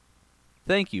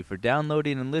Thank you for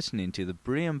downloading and listening to the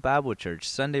Berean Bible Church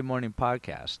Sunday Morning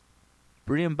Podcast.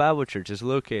 Berean Bible Church is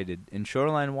located in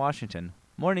Shoreline, Washington,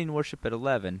 morning worship at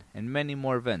 11, and many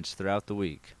more events throughout the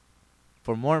week.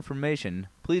 For more information,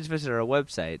 please visit our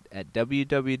website at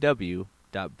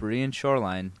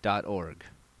www.bereanshoreline.org.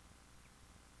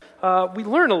 We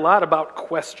learn a lot about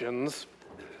questions.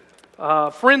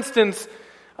 For instance,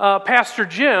 Pastor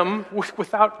Jim,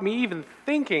 without me even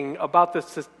thinking about the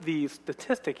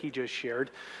statistic he just shared,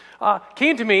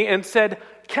 came to me and said,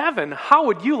 "Kevin, how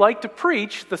would you like to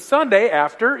preach the Sunday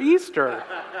after Easter?"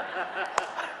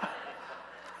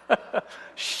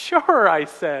 "Sure," I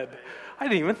said. I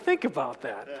didn't even think about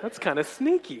that. That's kind of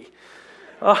sneaky.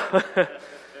 But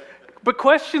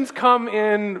questions come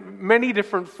in many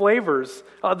different flavors.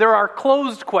 There are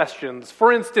closed questions.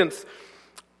 For instance,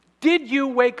 did you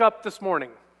wake up this morning?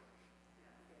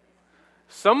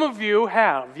 Some of you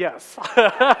have, yes.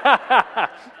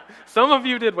 Some of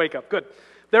you did wake up, good.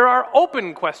 There are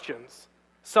open questions,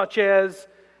 such as,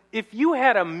 if you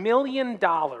had $1 million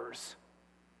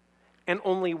and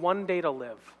only one day to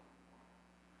live,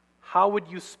 how would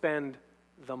you spend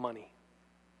the money?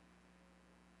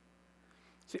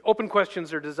 See, open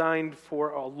questions are designed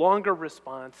for a longer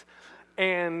response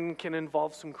and can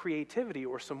involve some creativity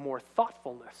or some more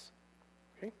thoughtfulness.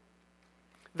 Okay?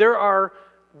 There are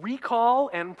recall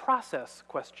and process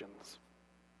questions.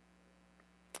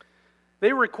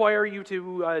 They require you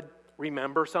to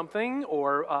remember something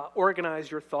or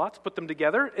organize your thoughts, put them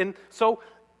together. And so,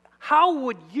 how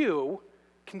would you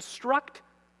construct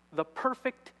the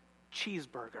perfect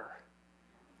cheeseburger?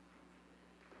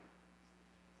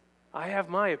 I have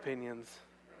my opinions.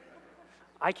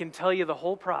 I can tell you the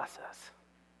whole process.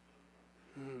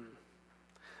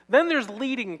 Then there's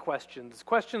leading questions,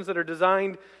 questions that are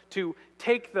designed to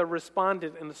take the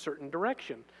respondent in a certain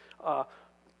direction.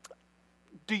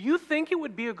 Do you think it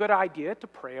would be a good idea to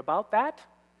pray about that?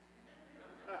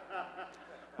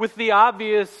 With the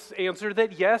obvious answer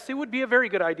that yes, it would be a very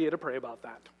good idea to pray about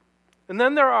that. And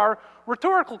then there are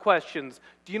rhetorical questions.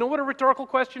 Do you know what a rhetorical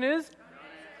question is?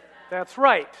 That's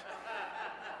right.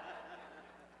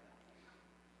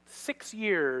 6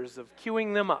 years of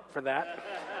queuing them up for that.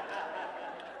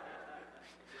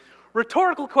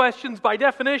 Rhetorical questions, by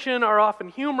definition, are often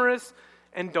humorous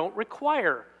and don't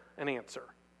require an answer.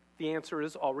 The answer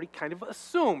is already kind of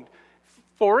assumed.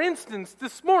 For instance,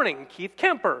 this morning, Keith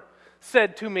Kemper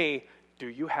said to me, "Do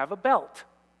you have a belt?"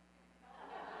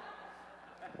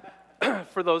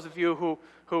 For those of you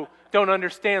who don't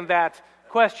understand that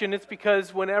question, it's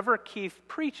because whenever Keith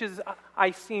preaches,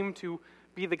 I seem to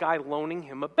be the guy loaning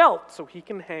him a belt so he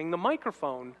can hang the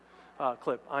microphone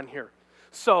clip on here.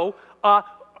 So,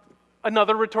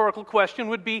 another rhetorical question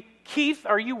would be, "Keith,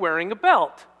 are you wearing a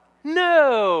belt?"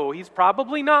 No, he's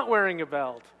probably not wearing a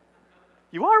belt.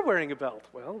 You are wearing a belt.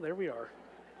 Well, there we are.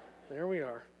 There we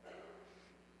are.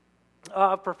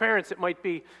 For parents, it might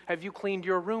be, "Have you cleaned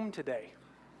your room today?"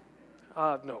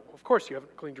 No, of course you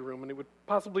haven't cleaned your room, and it would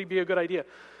possibly be a good idea.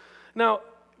 Now,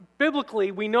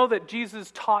 biblically, we know that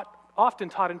Jesus often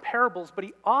taught in parables, but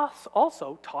he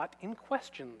also taught in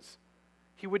questions.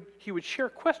 He would share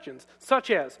questions, such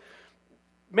as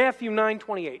Matthew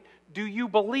 9:28. "Do you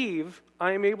believe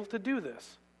I am able to do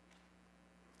this?"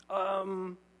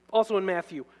 Also in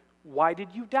Matthew, "Why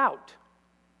did you doubt?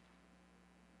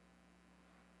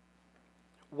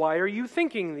 Why are you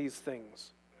thinking these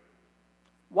things?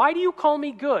 Why do you call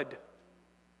me good?"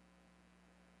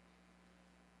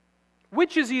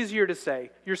 Which is easier to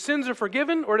say, "Your sins are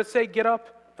forgiven," or to say, "Get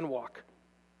up and walk"?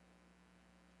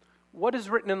 What is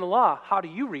written in the law? How do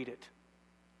you read it?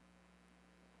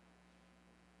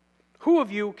 Who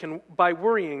of you by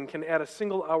worrying, can add a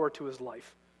single hour to his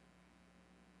life?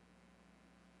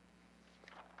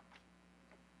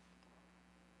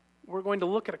 We're going to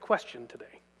look at a question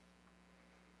today.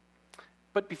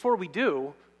 But before we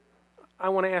do, I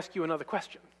want to ask you another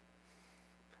question.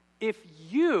 If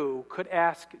you could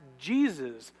ask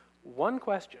Jesus one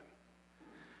question,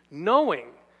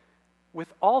 knowing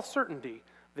with all certainty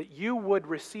that you would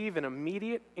receive an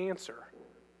immediate answer,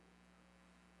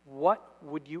 what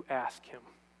would you ask him?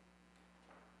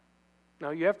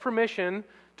 Now, you have permission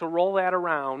to roll that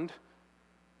around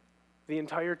the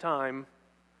entire time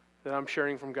that I'm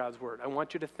sharing from God's Word. I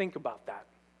want you to think about that.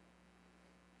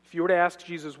 If you were to ask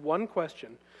Jesus one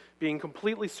question, being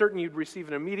completely certain you'd receive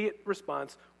an immediate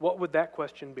response, what would that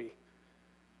question be?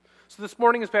 So this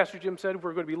morning, as Pastor Jim said,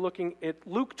 we're going to be looking at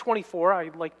Luke 24.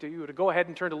 I'd like you to go ahead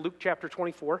and turn to Luke chapter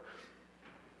 24.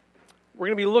 We're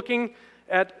going to be looking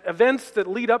at events that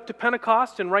lead up to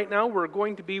Pentecost, and right now we're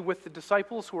going to be with the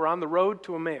disciples who are on the road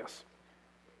to Emmaus.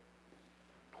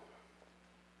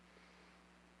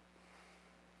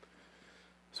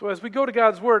 So as we go to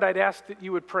God's Word, I'd ask that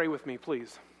you would pray with me,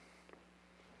 please.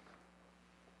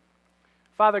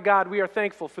 Father God, we are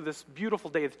thankful for this beautiful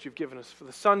day that you've given us, for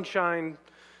the sunshine,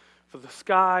 for the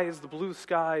skies, the blue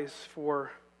skies,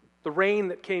 for the rain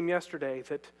that came yesterday,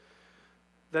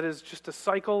 that is just a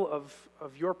cycle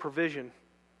of your provision.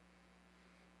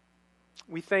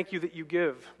 We thank you that you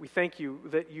give. We thank you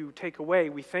that you take away.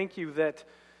 We thank you that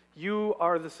you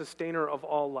are the sustainer of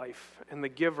all life and the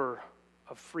giver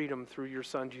of freedom through your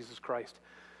Son, Jesus Christ.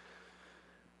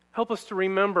 Help us to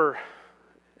remember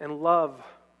and love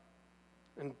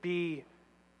and be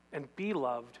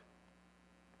loved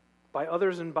by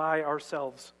others and by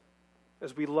ourselves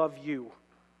as we love you,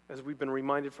 as we've been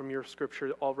reminded from your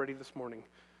scripture already this morning.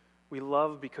 We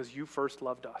love because you first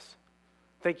loved us.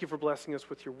 Thank you for blessing us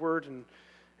with your word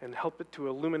and help it to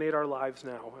illuminate our lives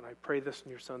now. And I pray this in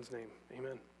your Son's name.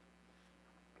 Amen.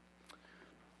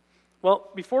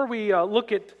 Well, before we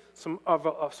look at some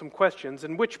questions,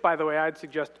 in which, by the way, I'd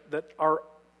suggest that our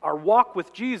walk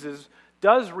with Jesus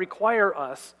does require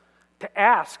us to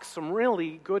ask some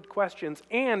really good questions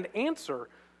and answer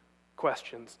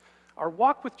questions. Our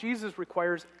walk with Jesus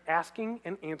requires asking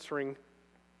and answering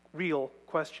real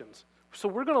questions. So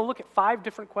we're going to look at 5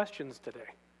 different questions today.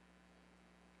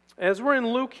 As we're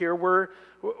in Luke here,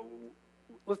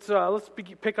 let's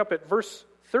pick up at verse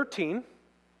 13.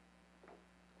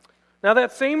 Now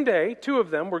that same day, 2 of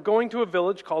them were going to a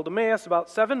village called Emmaus, about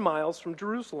 7 miles from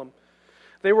Jerusalem.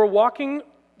 They were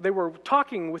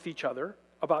talking with each other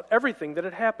about everything that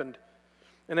had happened.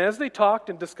 And as they talked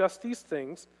and discussed these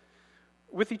things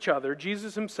with each other,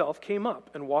 Jesus himself came up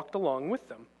and walked along with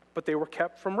them, but they were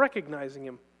kept from recognizing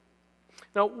him.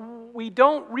 Now, we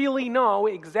don't really know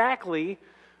exactly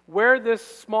where this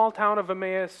small town of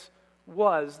Emmaus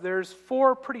was. There's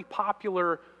 4 pretty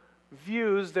popular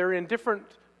views. They're in different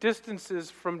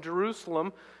distances from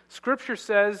Jerusalem. Scripture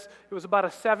says it was about a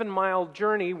 7-mile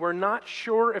journey. We're not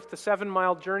sure if the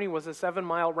 7-mile journey was a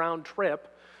 7-mile round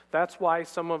trip. That's why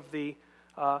some of the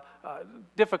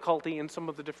difficulty in some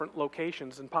of the different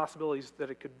locations and possibilities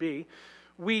that it could be.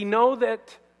 We know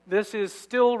that this is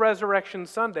still Resurrection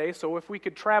Sunday, so if we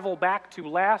could travel back to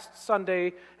last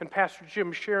Sunday and Pastor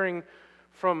Jim sharing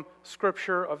from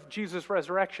Scripture of Jesus'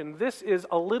 resurrection, this is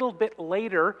a little bit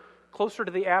later, closer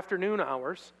to the afternoon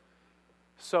hours.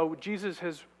 So Jesus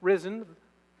has risen.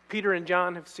 Peter and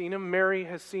John have seen him. Mary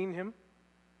has seen him.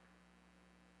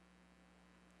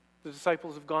 The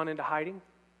disciples have gone into hiding.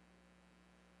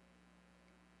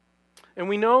 And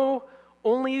we know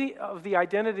only of the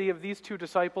identity of these 2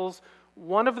 disciples.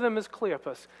 One of them is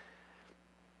Cleopas.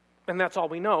 And that's all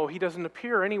we know. He doesn't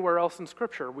appear anywhere else in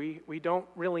Scripture. We don't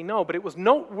really know. But it was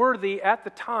noteworthy at the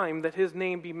time that his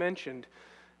name be mentioned.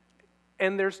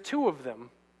 And there's 2 of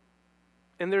them.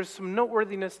 And there's some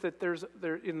noteworthiness that there's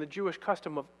in the Jewish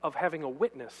custom of having a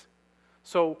witness.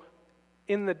 So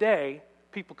in the day,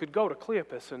 people could go to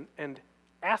Cleopas and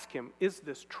ask him, is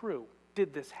this true?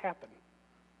 Did this happen?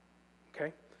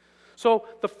 Okay? So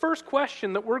the first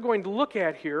question that we're going to look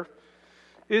at here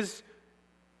is,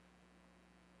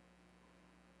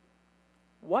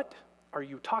 what are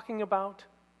you talking about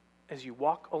as you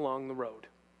walk along the road?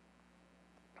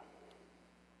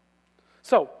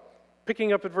 So,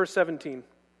 picking up at verse 17,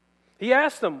 he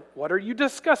asked them, what are you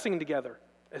discussing together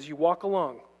as you walk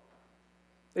along?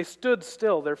 They stood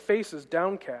still, their faces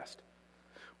downcast.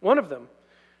 One of them,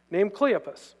 named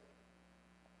Cleopas,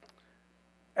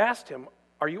 asked him,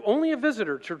 are you only a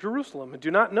visitor to Jerusalem and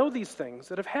do not know these things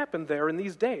that have happened there in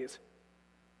these days?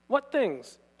 What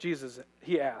things?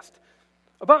 He asked.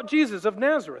 About Jesus of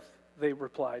Nazareth, they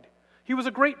replied. He was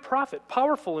a great prophet,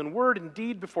 powerful in word and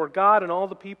deed before God and all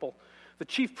the people. The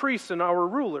chief priests and our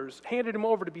rulers handed him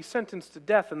over to be sentenced to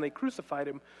death, and they crucified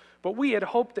him. But we had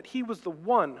hoped that he was the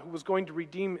one who was going to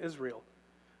redeem Israel.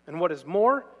 And what is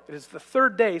more, it is the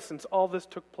 3rd day since all this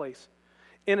took place.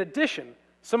 In addition,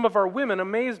 some of our women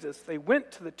amazed us. They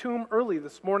went to the tomb early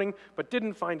this morning, but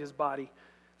didn't find his body.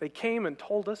 They came and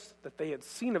told us that they had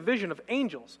seen a vision of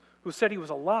angels who said he was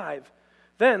alive.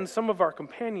 Then some of our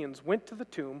companions went to the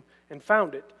tomb and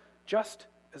found it, just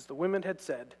as the women had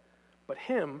said. But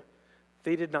him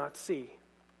they did not see.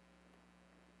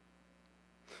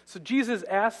 So Jesus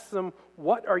asks them,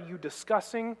 what are you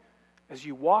discussing as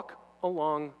you walk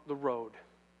along the road?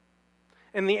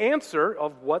 And the answer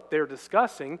of what they're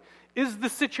discussing is the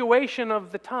situation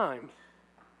of the time.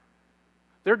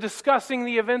 They're discussing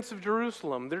the events of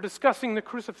Jerusalem. They're discussing the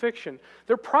crucifixion.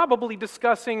 They're probably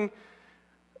discussing,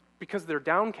 because they're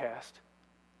downcast,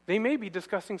 they may be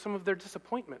discussing some of their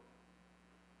disappointment,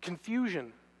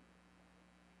 confusion,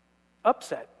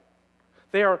 upset.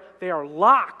 They are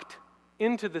locked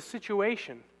into the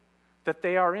situation that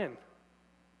they are in.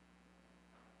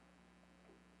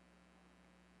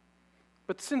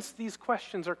 But since these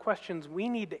questions are questions we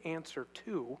need to answer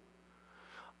too,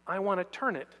 I want to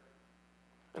turn it,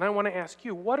 and I want to ask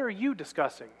you, what are you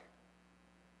discussing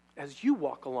as you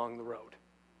walk along the road?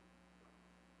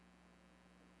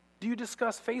 Do you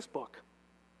discuss Facebook?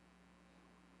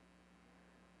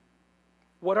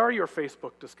 What are your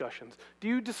Facebook discussions? Do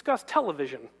you discuss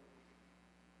television?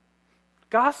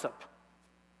 Gossip?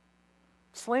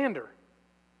 Slander?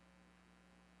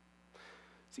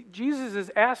 See, Jesus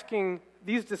is asking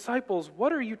these disciples,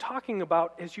 what are you talking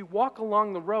about as you walk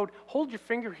along the road? Hold your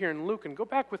finger here in Luke and go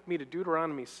back with me to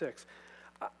Deuteronomy 6.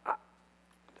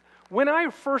 When I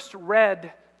first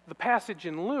read the passage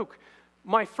in Luke,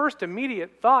 my first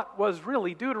immediate thought was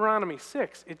really Deuteronomy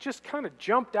 6. It just kind of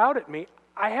jumped out at me.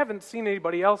 I haven't seen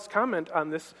anybody else comment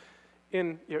on this,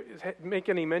 make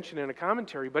any mention in a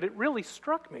commentary, but it really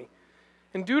struck me.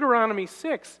 In Deuteronomy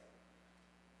 6,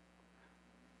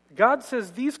 God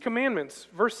says these commandments,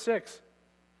 verse 6,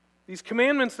 these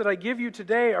commandments that I give you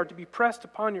today are to be pressed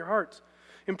upon your hearts.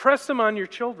 Impress them on your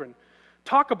children.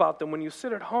 Talk about them when you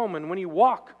sit at home and when you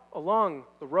walk along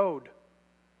the road.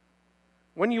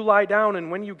 When you lie down and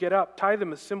when you get up, tie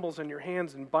them as symbols in your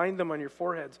hands and bind them on your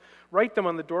foreheads. Write them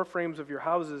on the doorframes of your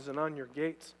houses and on your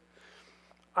gates.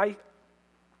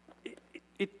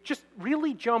 It just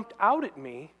really jumped out at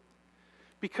me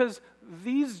because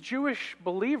these Jewish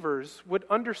believers would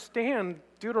understand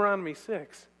Deuteronomy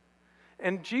 6.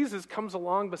 And Jesus comes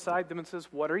along beside them and says,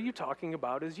 what are you talking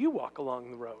about as you walk along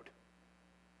the road?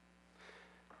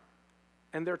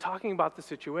 And they're talking about the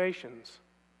situations.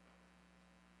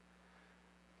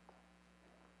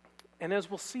 And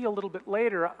as we'll see a little bit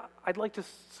later, I'd like to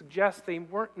suggest they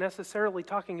weren't necessarily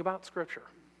talking about Scripture.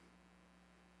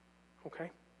 Okay?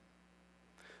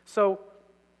 So,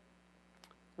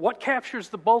 what captures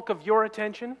the bulk of your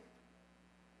attention?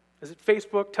 Is it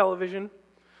Facebook, television?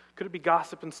 Could it be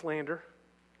gossip and slander?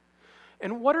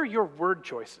 And what are your word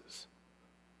choices?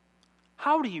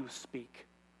 How do you speak?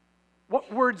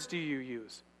 What words do you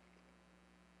use?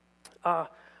 I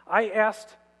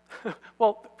asked,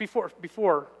 well,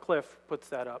 before Cliff puts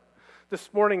that up,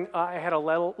 this morning I had a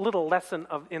little lesson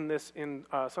in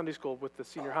Sunday school with the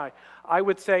senior high. I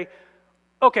would say,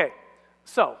 okay,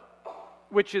 so,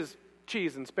 which is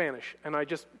cheese in Spanish, and I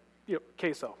just,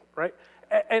 queso, right?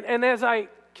 And as I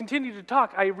continued to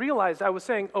talk, I realized I was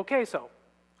saying, okay, so,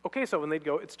 and they'd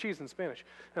go, it's cheese in Spanish.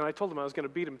 And I told them I was going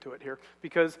to beat them to it here,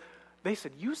 because they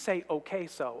said, you say okay,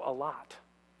 so a lot.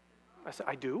 I said,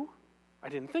 I do? I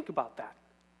didn't think about that.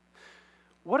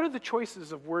 What are the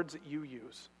choices of words that you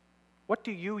use? What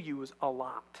do you use a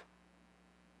lot?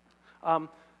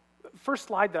 First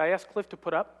slide that I asked Cliff to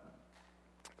put up.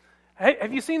 Hey,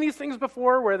 have you seen these things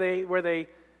before where they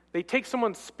take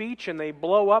someone's speech and they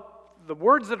blow up? The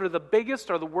words that are the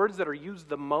biggest are the words that are used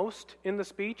the most in the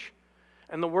speech,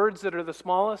 and the words that are the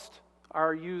smallest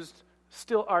are used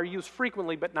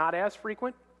frequently but not as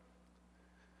frequent.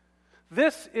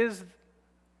 This is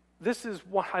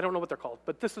one, I don't know what they're called,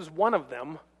 but this is one of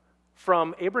them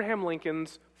from Abraham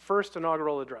Lincoln's first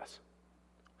inaugural address.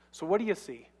 So what do you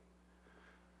see?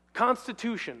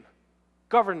 Constitution,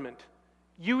 government,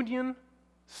 union,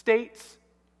 states,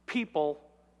 people,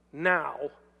 now,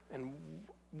 and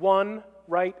one,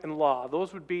 right, and law.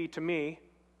 Those would be, to me,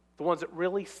 the ones that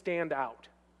really stand out.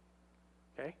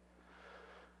 Okay?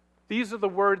 These are the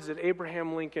words that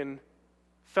Abraham Lincoln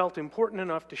felt important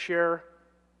enough to share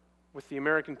with the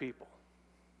American people.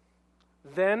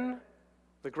 Then,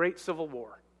 the Great Civil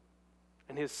War,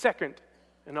 and his second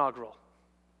inaugural.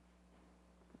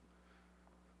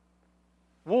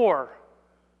 War,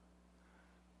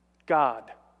 God.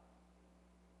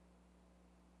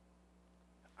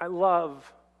 I love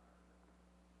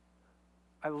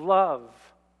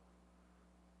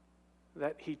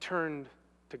that he turned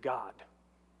to God.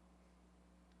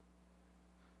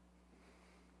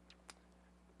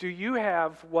 Do you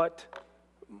have what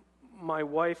my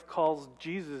wife calls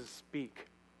Jesus speak?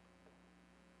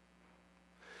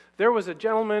 There was a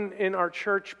gentleman in our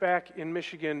church back in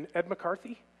Michigan, Ed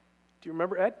McCarthy. Do you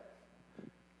remember Ed?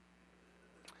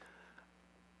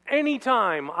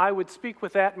 Anytime I would speak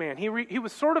with that man, he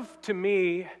was sort of, to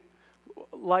me,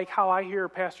 like how I hear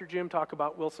Pastor Jim talk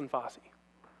about Wilson Fossey.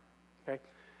 Okay?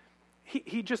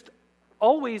 He just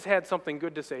always had something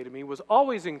good to say to me, was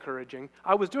always encouraging.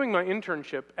 I was doing my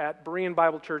internship at Berean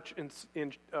Bible Church in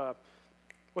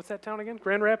what's that town again?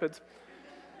 Grand Rapids.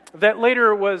 That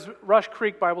later was Rush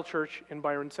Creek Bible Church in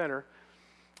Byron Center.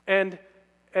 And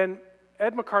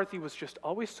Ed McCarthy was just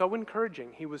always so encouraging.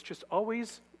 He was just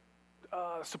always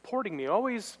supporting me,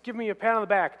 always give me a pat on the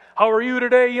back. How are you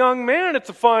today, young man? It's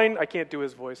a fine, I can't do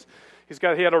his voice. He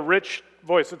had a rich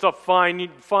voice. It's a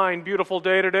fine, beautiful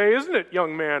day today, isn't it,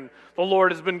 young man? The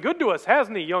Lord has been good to us,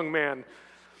 hasn't he, young man?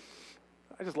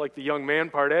 I just like the young man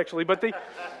part, actually.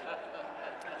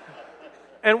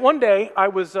 And one day, I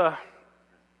had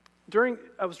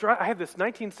this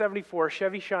 1974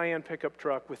 Chevy Cheyenne pickup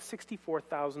truck with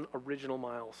 64,000 original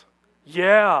miles.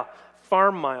 Yeah,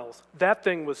 farm miles. That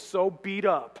thing was so beat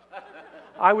up.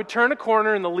 I would turn a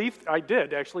corner and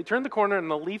turn the corner and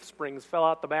the leaf springs fell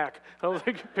out the back. I was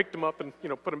like, picked them up and,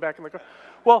 put them back in the car.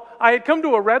 Well, I had come to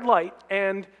a red light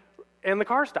and the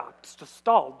car stopped, just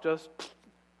stalled, and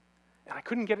I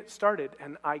couldn't get it started.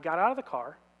 And I got out of the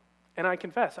car, and I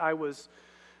confess, I was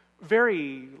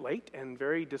very late and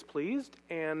very displeased,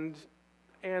 and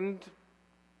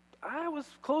I was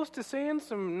close to saying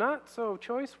some not so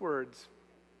choice words.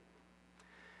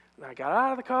 And I got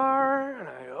out of the car, and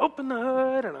I opened the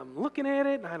hood, and I'm looking at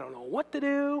it, and I don't know what to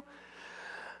do.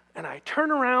 And I turn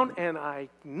around, and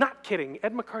not kidding,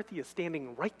 Ed McCarthy is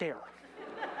standing right there.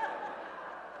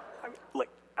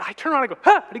 I turn around, and I go,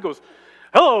 ha! And he goes,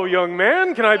 hello, young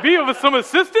man, can I be of some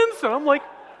assistance? And I'm like,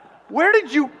 where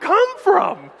did you come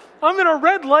from? I'm in a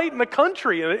red light in the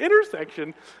country, in an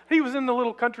intersection. He was in the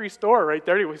little country store right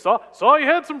there. He saw you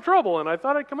had some trouble, and I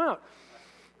thought I'd come out.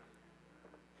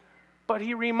 But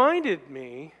he reminded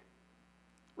me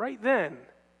right then,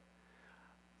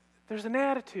 there's an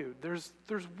attitude, there's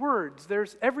words,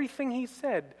 there's everything he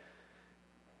said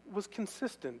was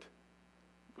consistent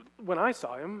when I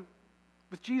saw him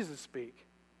with Jesus speak.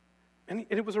 And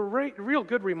it was a real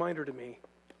good reminder to me,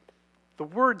 the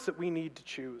words that we need to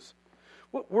choose.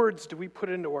 What words do we put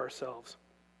into ourselves?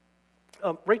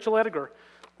 Rachel Edgar,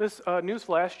 this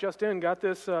newsflash just got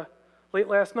this late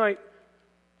last night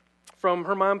from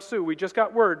her mom, Sue. We just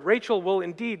got word. Rachel will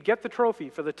indeed get the trophy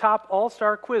for the top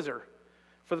all-star quizzer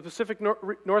for the Pacific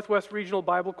Northwest Regional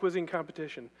Bible Quizzing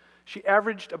Competition. She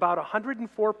averaged about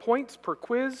 104 points per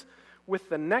quiz, with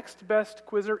the next best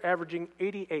quizzer averaging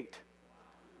 88.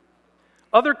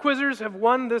 Other quizzers have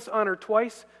won this honor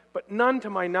twice, but none, to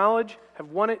my knowledge, have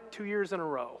won it 2 years in a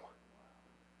row.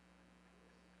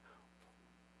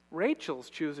 Rachel's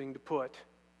choosing to put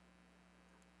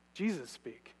Jesus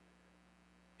speak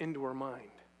into her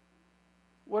mind.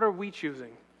 What are we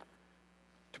choosing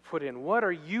to put in? What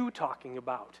are you talking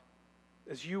about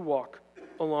as you walk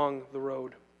along the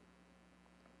road?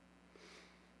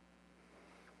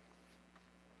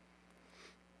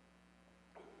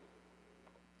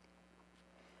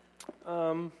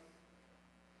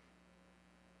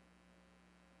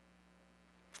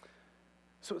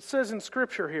 So it says in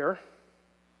Scripture here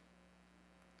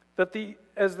that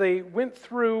as they went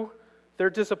through their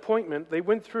disappointment, they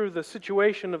went through the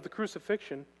situation of the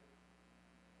crucifixion,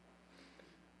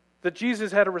 that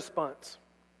Jesus had a response.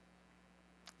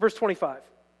 Verse 25,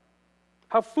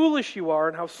 how foolish you are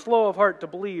and how slow of heart to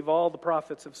believe all the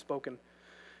prophets have spoken.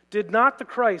 Did not the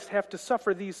Christ have to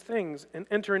suffer these things and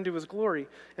enter into his glory?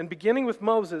 And beginning with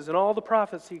Moses and all the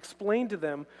prophets, he explained to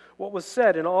them what was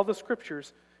said in all the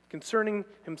Scriptures concerning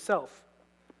himself.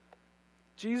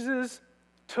 Jesus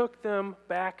took them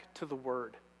back to the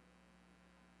Word.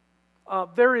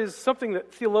 There is something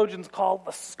that theologians call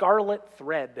the scarlet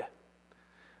thread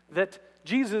that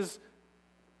Jesus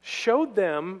showed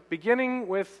them beginning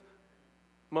with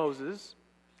Moses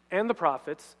and the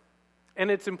prophets, and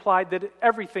it's implied that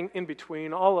everything in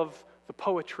between, all of the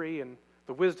poetry and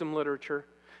the wisdom literature,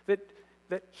 that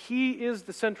he is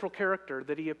the central character,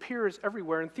 that he appears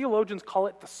everywhere, and theologians call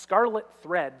it the scarlet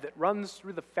thread that runs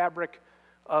through the fabric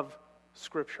of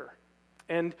Scripture.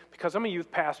 And because I'm a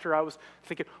youth pastor, I was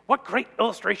thinking, what great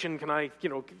illustration can I,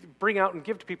 bring out and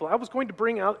give to people? I was going to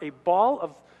bring out a ball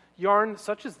of yarn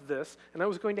such as this, and I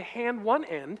was going to hand one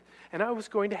end, and I was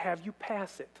going to have you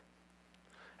pass it.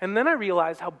 And then I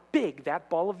realized how big that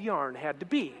ball of yarn had to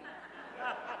be.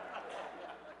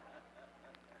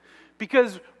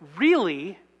 Because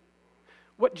really,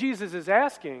 what Jesus is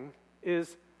asking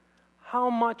is, how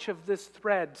much of this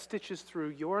thread stitches through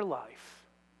your life?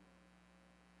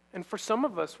 And for some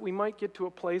of us, we might get to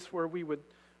a place where we would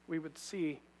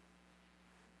see,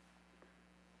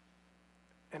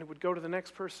 and it would go to the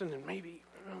next person and maybe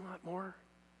a lot more.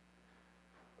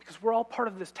 Because we're all part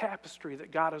of this tapestry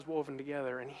that God has woven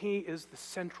together, and he is the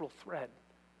central thread.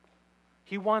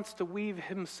 He wants to weave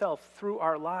himself through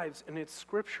our lives, and it's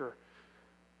Scripture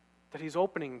that he's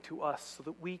opening to us so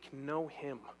that we can know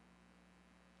him.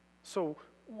 So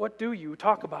what do you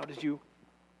talk about as you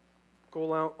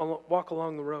walk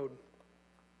along the road?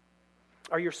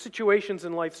 Are your situations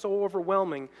in life so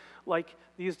overwhelming, like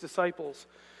these disciples?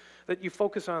 that you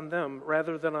focus on them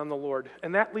rather than on the Lord.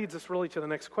 And that leads us really to the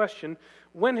next question.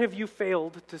 When have you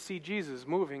failed to see Jesus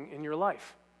moving in your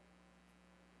life?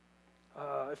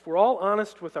 If we're all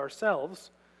honest with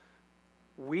ourselves,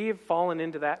 we have fallen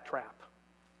into that trap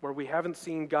where we haven't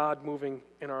seen God moving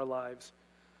in our lives.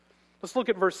 Let's look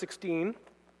at verse 16.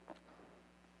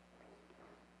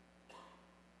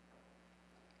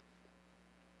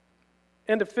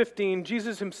 End of 15,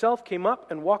 Jesus himself came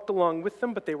up and walked along with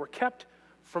them, but they were kept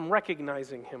from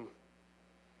recognizing him.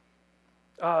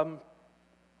 A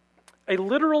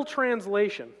literal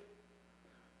translation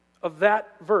of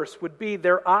that verse would be,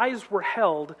 their eyes were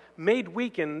held, made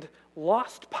weakened,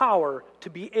 lost power to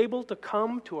be able to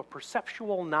come to a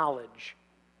perceptual knowledge.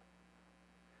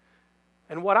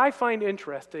 And what I find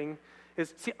interesting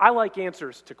is, see, I like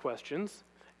answers to questions,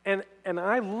 and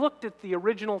I looked at the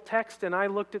original text, and I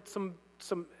looked at some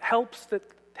helps that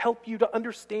help you to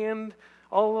understand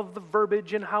all of the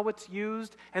verbiage and how it's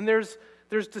used, and there's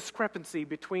discrepancy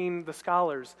between the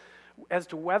scholars as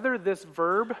to whether this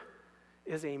verb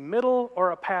is a middle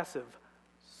or a passive.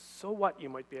 So what, you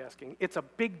might be asking? It's a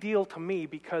big deal to me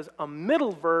because a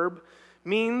middle verb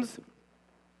means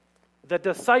the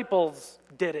disciples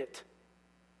did it.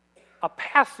 A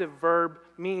passive verb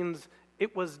means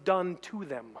it was done to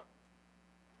them.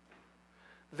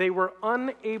 They were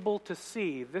unable to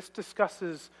see. This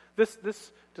displays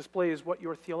what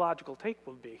your theological take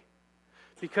will be.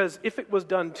 Because if it was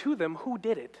done to them, who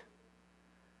did it?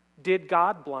 Did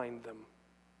God blind them?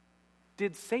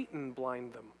 Did Satan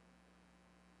blind them?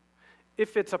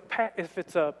 If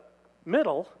it's a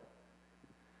middle,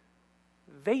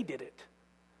 they did it.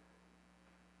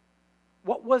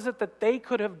 What was it that they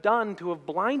could have done to have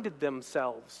blinded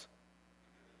themselves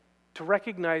to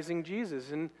recognizing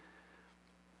Jesus?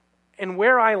 And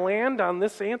where I land on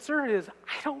this answer is,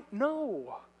 I don't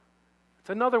know. It's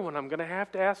another one I'm going to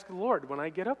have to ask the Lord when I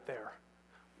get up there.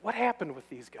 What happened with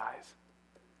these guys?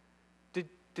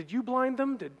 Did you blind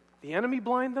them? Did the enemy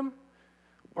blind them?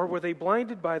 Or were they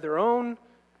blinded by their own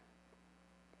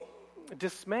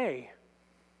dismay?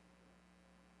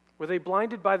 Were they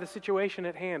blinded by the situation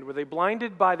at hand? Were they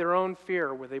blinded by their own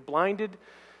fear? Were they blinded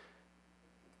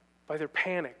by their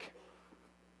panic?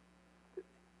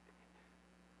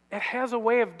 It has a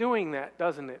way of doing that,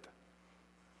 doesn't it?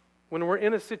 When we're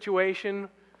in a situation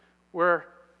where,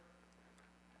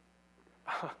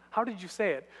 how did you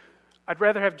say it? I'd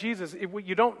rather have Jesus.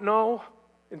 You don't know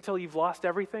until you've lost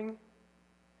everything.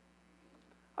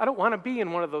 I don't want to be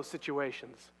in one of those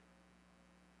situations.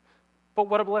 But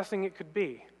what a blessing it could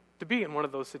be to be in one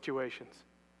of those situations.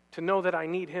 To know that I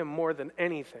need him more than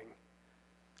anything.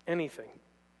 Anything.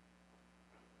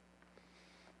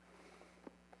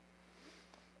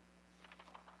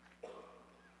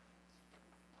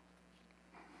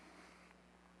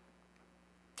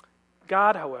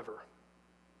 God, however,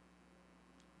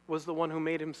 was the one who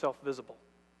made himself visible.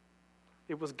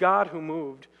 It was God who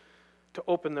moved to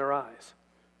open their eyes.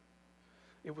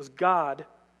 It was God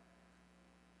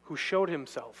who showed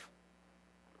himself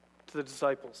to the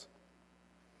disciples.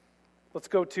 Let's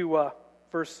go to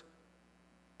verse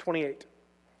 28.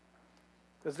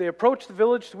 As they approached the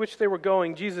village to which they were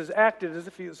going, Jesus acted as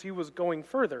if he was going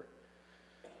further.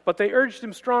 But they urged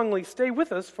him strongly, "Stay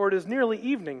with us, for it is nearly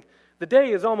evening. The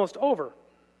day is almost over."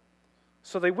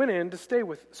 So he went in to stay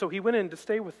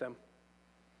with them.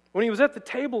 When he was at the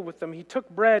table with them, he took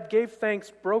bread, gave thanks,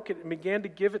 broke it, and began to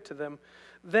give it to them.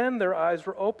 Then their eyes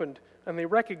were opened, and they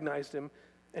recognized him,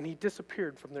 and he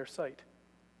disappeared from their sight.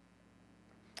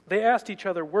 They asked each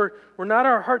other, were not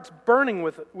our hearts burning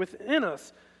within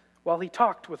us while he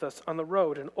talked with us on the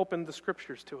road and opened the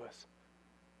scriptures to us?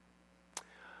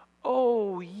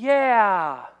 Oh,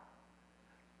 yeah.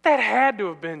 That had to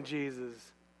have been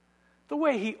Jesus. The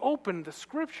way he opened the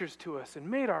scriptures to us and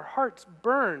made our hearts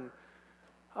burn.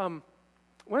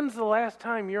 When's the last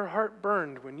time your heart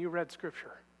burned when you read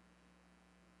scripture?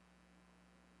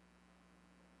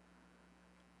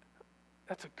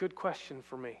 That's a good question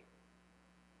for me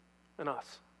and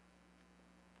us.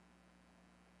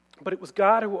 But it was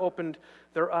God who opened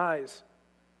their eyes.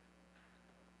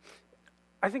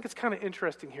 I think it's kind of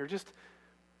interesting here.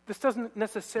 This doesn't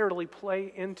necessarily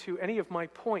play into any of my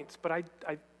points, but I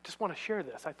just want to share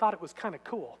this. I thought it was kind of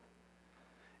cool.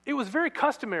 It was very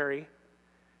customary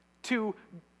to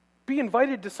be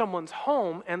invited to someone's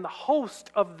home, and the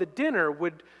host of the dinner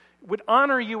would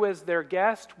honor you as their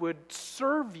guest, would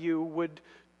serve you, would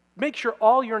make sure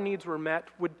all your needs were met,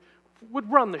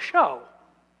 would run the show.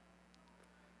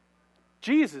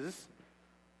 Jesus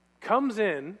comes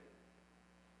in,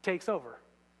 takes over.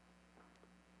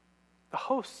 The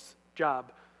host's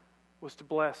job was to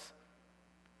bless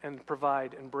and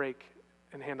provide and break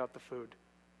and hand out the food.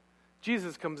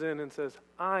 Jesus comes in and says,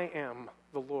 I am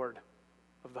the Lord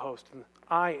of the host, and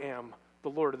I am the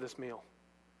Lord of this meal.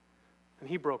 And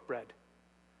he broke bread.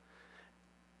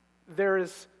 There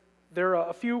are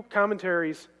a few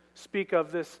commentaries speak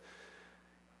of this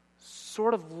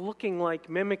sort of looking like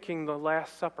mimicking the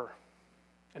Last Supper.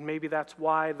 And maybe that's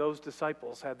why those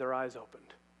disciples had their eyes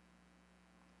opened.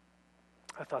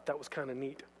 I thought that was kind of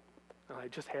neat, and I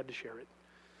just had to share it.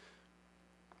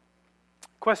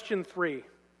 Question 3.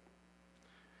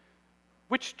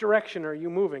 Which direction are you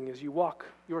moving as you walk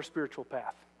your spiritual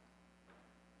path?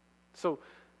 So,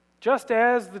 just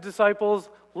as the disciples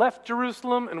left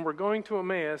Jerusalem and were going to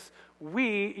Emmaus,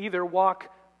 we either walk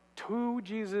to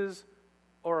Jesus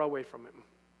or away from him.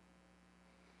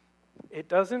 It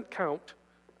doesn't count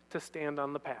to stand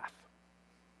on the path.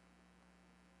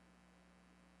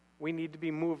 We need to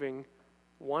be moving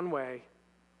one way,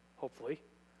 hopefully,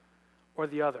 or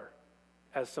the other,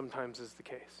 as sometimes is the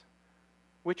case.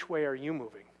 Which way are you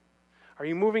moving? Are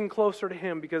you moving closer to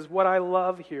him? Because what I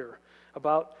love here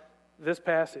about this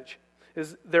passage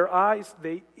is their eyes,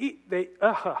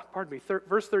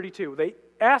 verse 32, they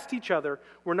asked each other,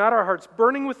 were not our hearts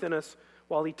burning within us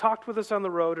while he talked with us on the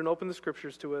road and opened the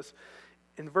scriptures to us?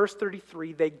 In verse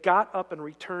 33, they got up and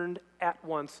returned at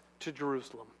once to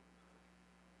Jerusalem.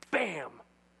 Bam!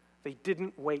 They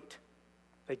didn't wait.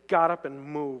 They got up and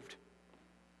moved.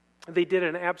 They did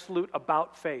an absolute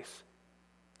about face.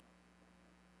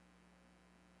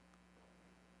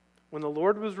 When the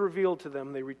Lord was revealed to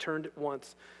them, they returned at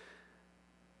once.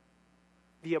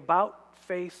 The about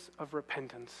face of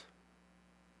repentance.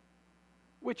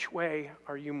 Which way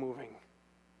are you moving?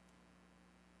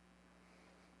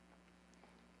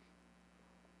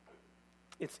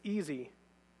 It's easy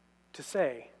to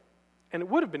say, and it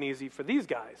would have been easy for these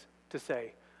guys to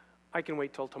say, I can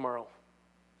wait till tomorrow.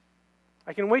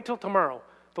 I can wait till tomorrow.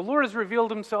 The Lord has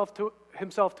revealed himself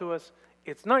to us.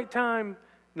 It's nighttime.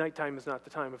 Nighttime is not the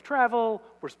time of travel.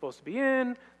 We're supposed to be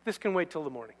in. This can wait till the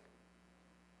morning.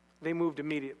 They moved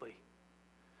immediately.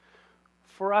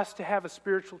 For us to have a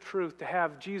spiritual truth, to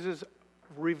have Jesus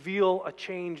reveal a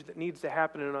change that needs to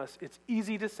happen in us, it's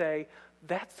easy to say,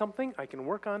 that's something I can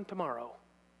work on tomorrow.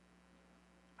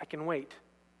 I can wait.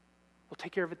 We'll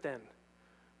take care of it then.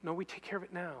 No, we take care of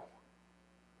it now.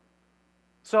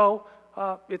 So,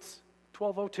 it's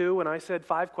 12:02, and I said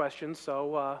 5 questions,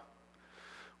 so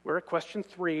we're at question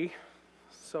 3.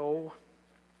 So,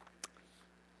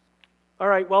 all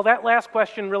right, well, that last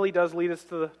question really does lead us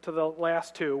to the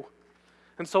last 2.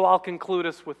 And so I'll conclude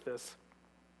us with this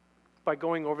by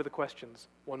going over the questions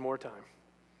one more time.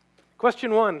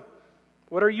 Question 1,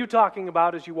 what are you talking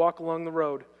about as you walk along the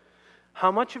road?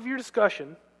 How much of your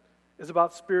discussion is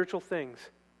about spiritual things?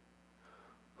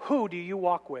 Who do you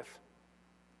walk with?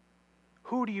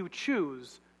 Who do you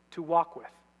choose to walk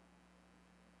with?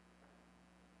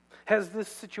 Has this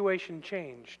situation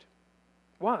changed?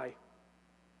 Why?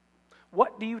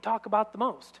 What do you talk about the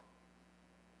most?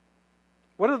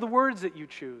 What are the words that you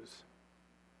choose?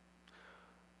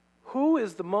 Who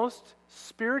is the most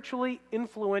spiritually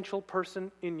influential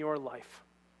person in your life?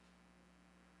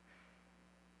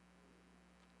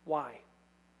 Why?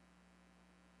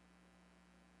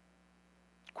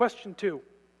 Question 2.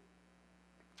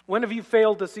 When have you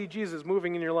failed to see Jesus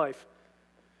moving in your life?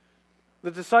 The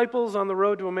disciples on the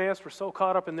road to Emmaus were so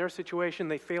caught up in their situation,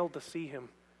 they failed to see him.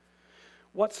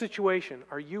 What situation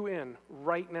are you in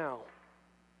right now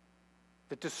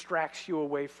that distracts you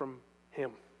away from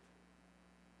him?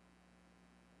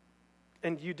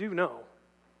 And you do know,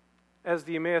 as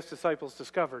the Emmaus disciples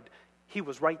discovered, he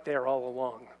was right there all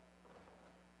along.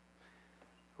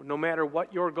 No matter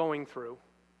what you're going through,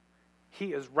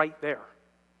 he is right there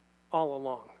all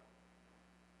along.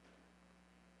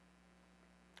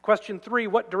 Question 3,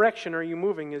 what direction are you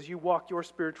moving as you walk your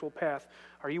spiritual path?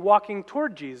 Are you walking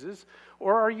toward Jesus,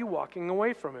 or are you walking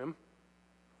away from him?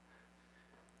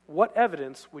 What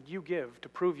evidence would you give to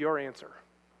prove your answer?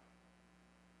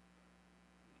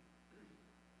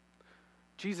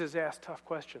 Jesus asked tough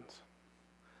questions.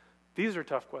 These are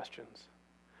tough questions.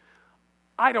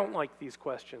 I don't like these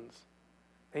questions.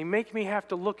 They make me have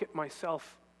to look at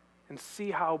myself and see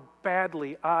how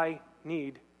badly I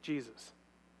need Jesus.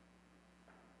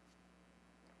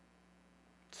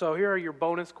 So here are your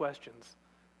bonus questions,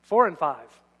 4 and 5.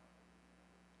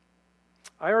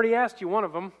 I already asked you one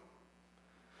of them.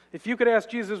 If you could ask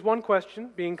Jesus one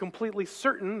question, being completely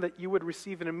certain that you would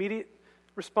receive an immediate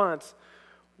response,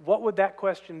 what would that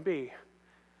question be?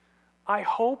 I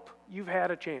hope you've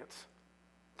had a chance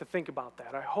to think about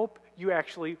that. I hope you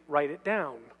actually write it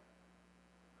down.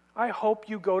 I hope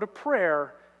you go to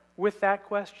prayer with that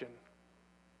question.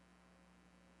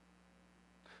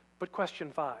 But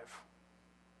question 5.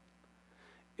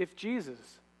 If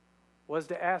Jesus was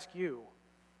to ask you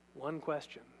one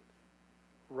question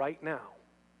right now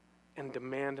and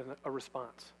demand a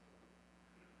response,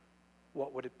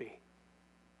 what would it be?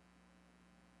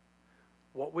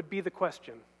 What would be the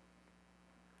question?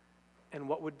 And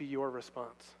what would be your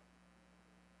response?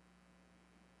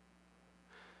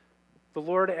 The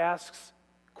Lord asks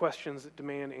questions that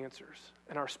demand answers.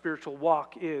 And our spiritual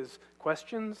walk is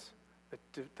questions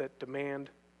that demand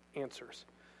answers.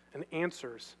 And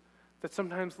answers that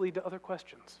sometimes lead to other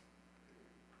questions.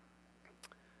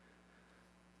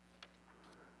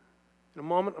 In a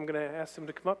moment, I'm going to ask them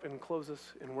to come up and close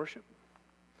us in worship.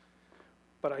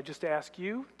 But I just ask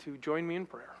you to join me in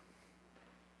prayer.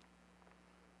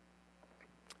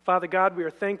 Father God, we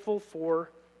are thankful for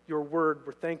your word.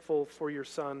 We're thankful for your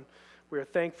Son. We are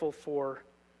thankful for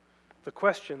the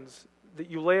questions that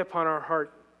you lay upon our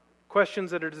heart,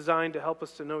 questions that are designed to help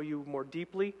us to know you more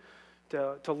deeply,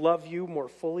 to love you more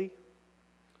fully,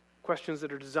 questions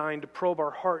that are designed to probe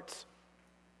our hearts.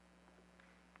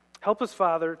 Help us,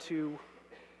 Father, to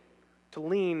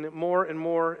lean more and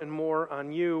more and more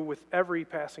on you with every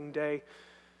passing day.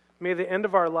 May the end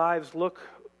of our lives look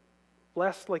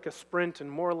less like a sprint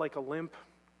and more like a limp,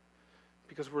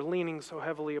 because we're leaning so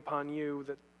heavily upon you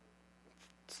that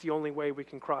it's the only way we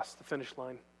can cross the finish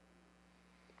line.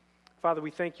 Father,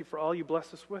 we thank you for all you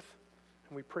bless us with,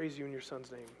 and we praise you in your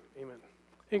Son's name. Amen.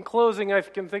 In closing, I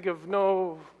can think of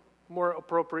no more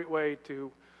appropriate way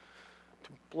to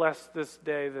bless this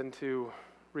day than to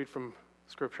read from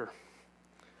Scripture.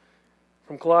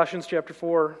 From Colossians chapter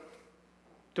 4,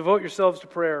 devote yourselves to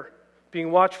prayer, being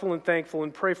watchful and thankful,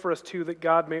 and pray for us too that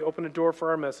God may open a door for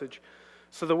our message,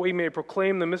 so that we may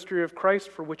proclaim the mystery of Christ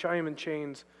for which I am in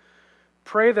chains.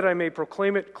 Pray that I may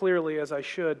proclaim it clearly as I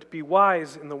should. Be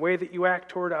wise in the way that you act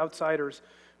toward outsiders.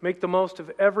 Make the most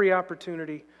of every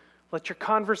opportunity. Let your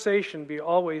conversation be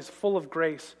always full of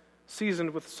grace,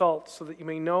 seasoned with salt, so that you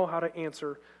may know how to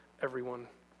answer everyone.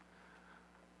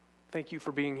 Thank you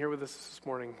for being here with us this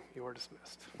morning. You are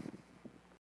dismissed.